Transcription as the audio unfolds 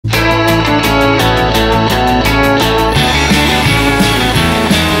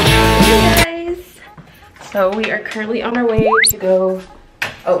So we are currently on our way to go,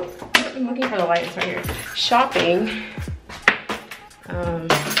 oh, I'm looking for the lights right here. Shopping.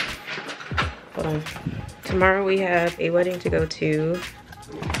 Hold on. Tomorrow we have a wedding to go to.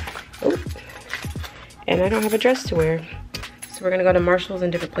 Oh, and I don't have a dress to wear. So we're gonna go to Marshall's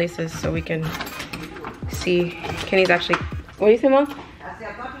and different places so we can see. Kenny's actually, what do you say, Mom? I said,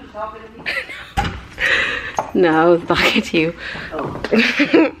 I thought you was talking to me. No, I was talking to you.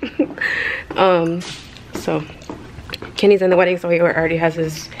 Oh. So Kenny's in the wedding, so he already has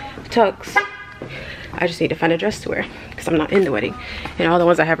his tux. I just need to find a dress to wear because I'm not in the wedding, and all the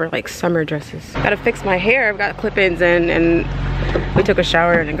ones I have are like summer dresses. Gotta fix my hair. I've got clip-ins in, and we took a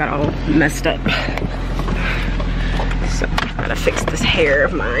shower and it got all messed up. So gotta fix this hair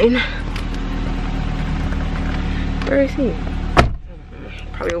of mine. Where is he?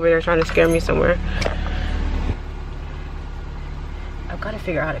 Probably over there trying to scare me somewhere. I've got to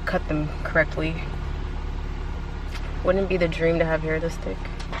figure out how to cut them correctly. Wouldn't it be the dream to have hair this thick?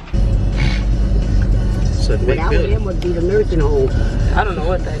 It's a big building. That would be the nursing home. I don't know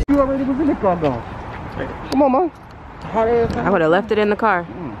what that is. You already was in the car though. Come on, man. I would have left it in the car.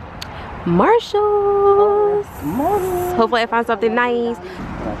 Marshall's. Hopefully I find something nice.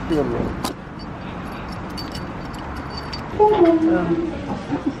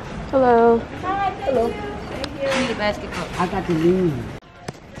 Hello. Hi. Hello. Thank you. I need a basketball. I got to leave.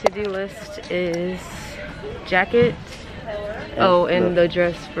 To-do list is jacket. Oh, and the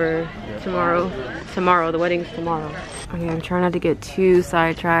dress for tomorrow. Tomorrow, the wedding's tomorrow. Okay, I'm trying not to get too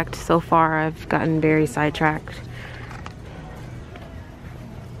sidetracked. So far, I've gotten very sidetracked.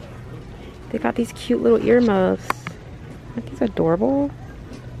 They got these cute little earmuffs. Aren't these adorable?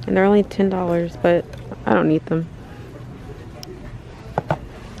 And they're only $10, but I don't need them.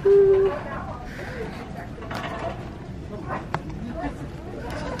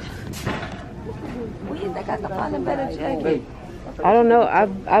 I don't know.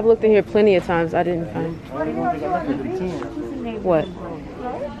 I've looked in here plenty of times. I didn't find. What?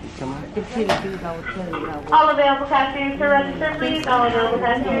 All available passengers to register, please. All available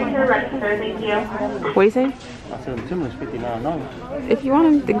passengers to register. Thank you. What are you saying? I said the Timberland's $59. If you want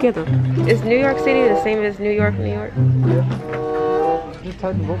them, then get them. Is New York City the same as New York, New York? Just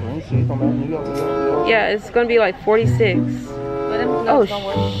type the book and see if I'm at New York. Yeah, it's gonna be like 46. Oh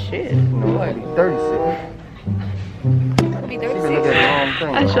shit! No, it'll be 36. It'll be 36. You can look at the wrong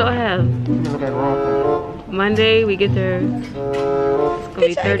thing. I sure have. You can look at the wrong thing. Monday we get there. It's gonna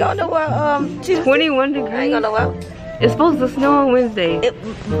be 30. 21 degrees. I ain't gonna know. It's supposed to snow on Wednesday.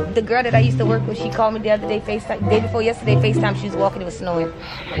 The girl that I used to work with, she called me the other day, FaceTime, day before yesterday, FaceTime, she was walking, it was snowing. Oh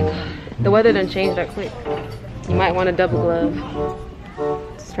my god. The weather done changed that quick. You might want a double glove.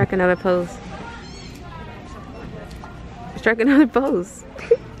 Strike another pose. Strike another pose.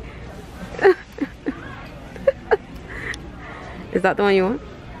 Is that the one you want?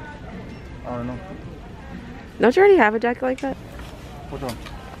 I don't know. Don't you already have a jacket like that? Which one?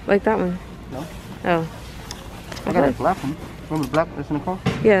 Like that one? No. Oh. I got a black one. Remember the black that's in the car?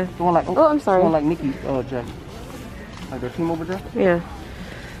 Yeah. The one like, oh, I'm sorry. The one like Nikki's jacket. Like the T-Mobile jacket? Yeah.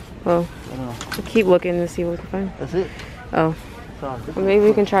 Well, I don't know. we'll keep looking to see what we can find. That's it. Oh. Sorry. Well, maybe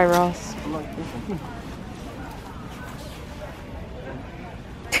we can try Ross. I like this one.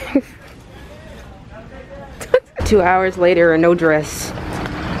 2 hours later and no dress.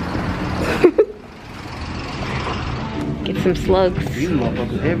 Get some slugs. These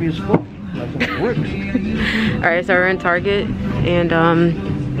motherfuckers heavy as fuck. Like some bricks. Alright, so we're in Target and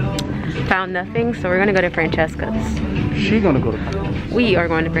found nothing, so we're gonna go to Francesca's. She gonna go to. We are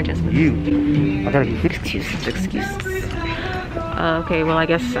going to Francesca's. You. I gotta get Excuses. Okay, well I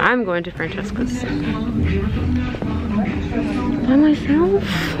guess I'm going to Francesca's. By myself?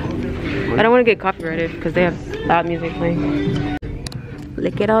 I don't want to get copyrighted because they have loud music playing.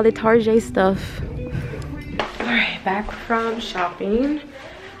 Look at all the Target stuff. Alright, back from shopping.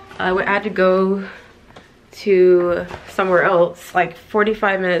 I had to go to somewhere else, like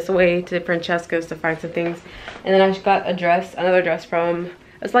 45 minutes away to Francesca's to find some things. And then I just got a dress, another dress from,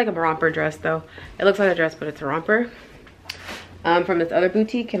 it's like a romper dress though. It looks like a dress, but it's a romper. From this other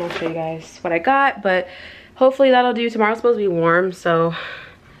boutique, and I'll show you guys what I got, but hopefully that'll do. Tomorrow's supposed to be warm, so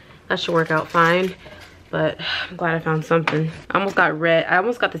that should work out fine. But I'm glad I found something. I almost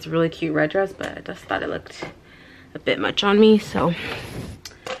got this really cute red dress, but I just thought it looked a bit much on me, so.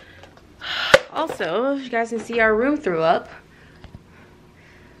 Also, you guys can see our room threw up.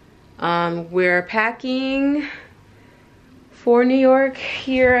 We're packing for New York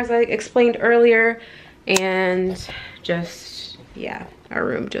here, as I explained earlier, and just, yeah, our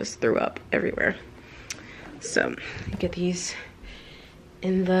room just threw up everywhere. So, get these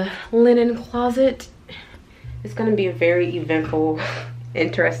in the linen closet. It's gonna be a very eventful,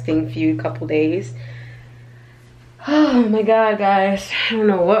 interesting couple days. Oh my god, guys, I don't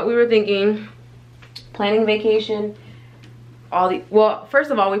know what we were thinking. Planning vacation, well,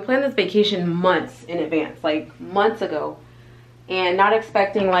 first of all, we planned this vacation months in advance, like months ago, and not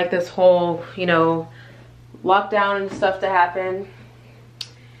expecting like this whole, you know, lockdown and stuff to happen.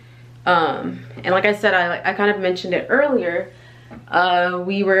 And like I said, I kind of mentioned it earlier,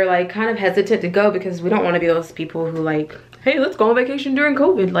 we were like kind of hesitant to go because we don't want to be those people who like, hey, let's go on vacation during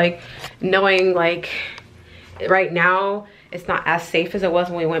COVID, like knowing like right now it's not as safe as it was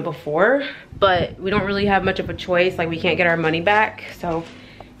when we went before, but we don't really have much of a choice. Like we can't get our money back, so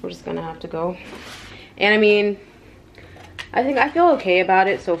we're just gonna have to go. And I mean, I feel okay about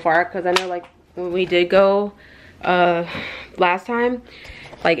it so far, because I know like when we did go last time,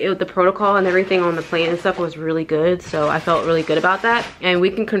 like the protocol and everything on the plane and stuff was really good, so I felt really good about that. And we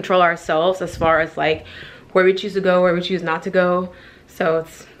can control ourselves as far as like where we choose to go, where we choose not to go. So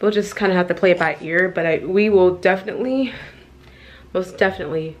we'll just kind of have to play it by ear, but we will definitely, most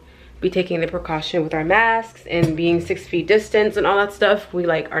definitely be taking the precaution with our masks and being 6 feet distance and all that stuff. We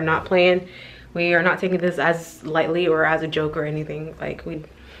like are not playing. We are not taking this as lightly or as a joke or anything. Like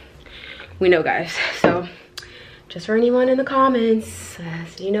we know, guys. So just for anyone in the comments,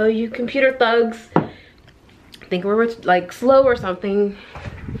 you know, you computer thugs think we're like slow or something,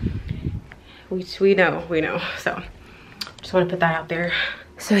 we know. So just want to put that out there.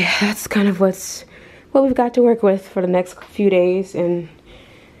 So yeah, that's kind of what we've got to work with for the next few days and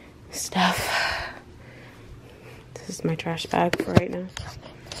stuff. This is my trash bag for right now.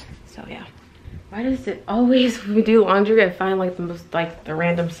 So yeah, why does it always, when we do laundry, I find like the most, like the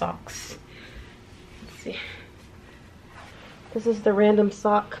random socks. Let's see. This is the random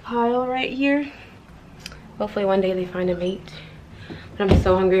sock pile right here. Hopefully one day they find a mate. But I'm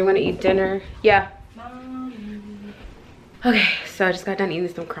so hungry, I'm gonna eat dinner. Yeah. Okay, so I just got done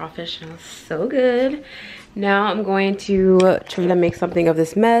eating some crawfish and it was so good. Now I'm going to try to make something of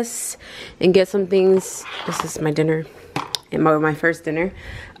this mess and get some things. This is my dinner, and my first dinner.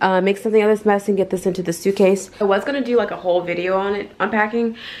 Make something of this mess and get this into the suitcase. I was gonna do like a whole video on it,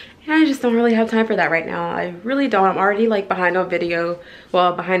 unpacking, and I just don't really have time for that right now. I really don't. I'm already like behind on video.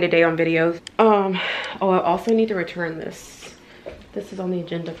 Well, behind a day on videos. Oh, I also need to return this. This is on the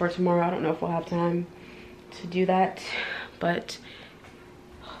agenda for tomorrow. I don't know if we'll have time to do that, but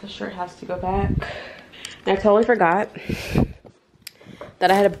the shirt has to go back. And I totally forgot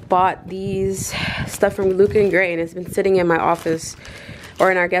that I had bought these stuff from Luca & Gray, and it's been sitting in my office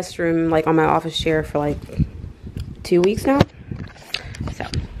or in our guest room, like on my office chair for like 2 weeks now. So,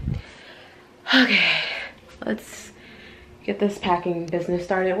 okay, let's get this packing business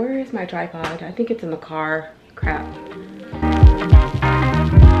started. Where is my tripod? I think it's in the car. Crap.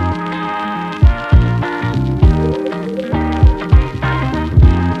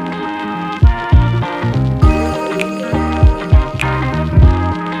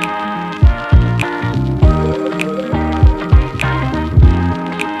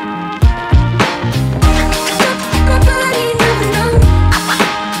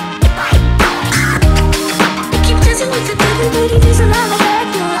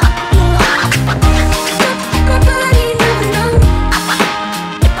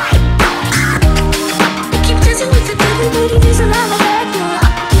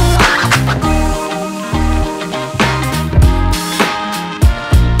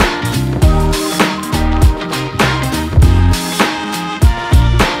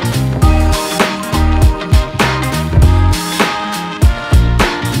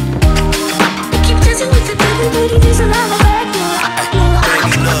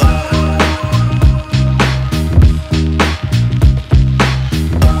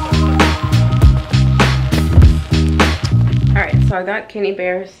 So I got Kenny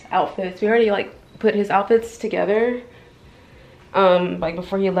Bear's outfits. We already like put his outfits together like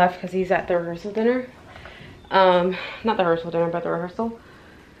before he left, because he's at the rehearsal dinner. Not the rehearsal dinner, but the rehearsal.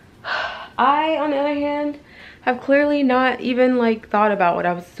 I, on the other hand, have clearly not even like thought about what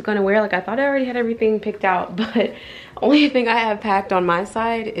I was gonna wear. Like I thought I already had everything picked out, but only thing I have packed on my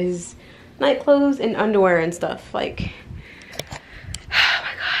side is night clothes and underwear and stuff. Like, oh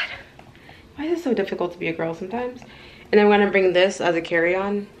my god, why is it so difficult to be a girl sometimes? And I'm gonna bring this as a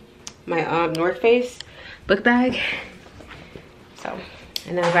carry-on, my North Face book bag. So,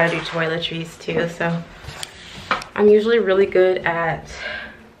 and then I've gotta do toiletries too. So I'm usually really good at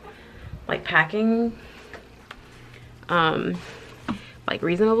like packing, like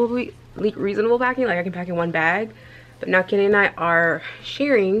reasonable packing. Like I can pack in one bag. But now Kenny and I are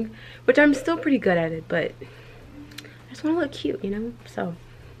sharing, which I'm still pretty good at it, but I just want to look cute, you know. So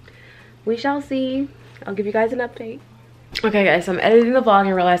we shall see. I'll give you guys an update. Okay guys, so I'm editing the vlog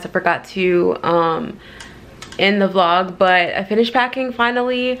and realized I forgot to end the vlog, but I finished packing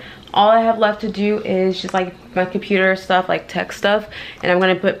finally. All I have left to do is just like my computer stuff, like tech stuff, and I'm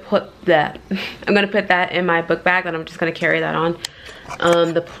gonna put that in my book bag, and I'm just gonna carry that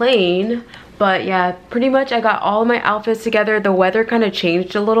on the plane. But yeah, pretty much I got all of my outfits together. The weather kind of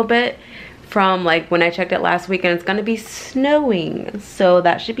changed a little bit from like when I checked it last week, and it's gonna be snowing, so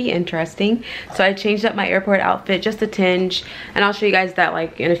that should be interesting. So I changed up my airport outfit just a tinge, and I'll show you guys that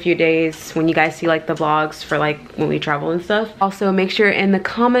like in a few days when you guys see like the vlogs for like when we travel and stuff. Also, make sure in the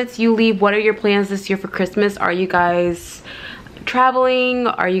comments you leave what are your plans this year for Christmas. Are you guys traveling?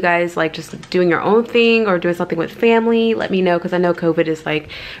 Are you guys like just doing your own thing or doing something with family? Let me know, because I know COVID is like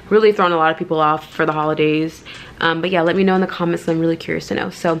really throwing a lot of people off for the holidays. But yeah, let me know in the comments. I'm really curious to know.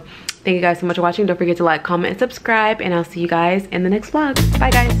 So thank you guys so much for watching. Don't forget to like, comment, and subscribe, and I'll see you guys in the next vlog.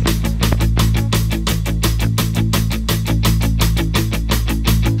 Bye guys.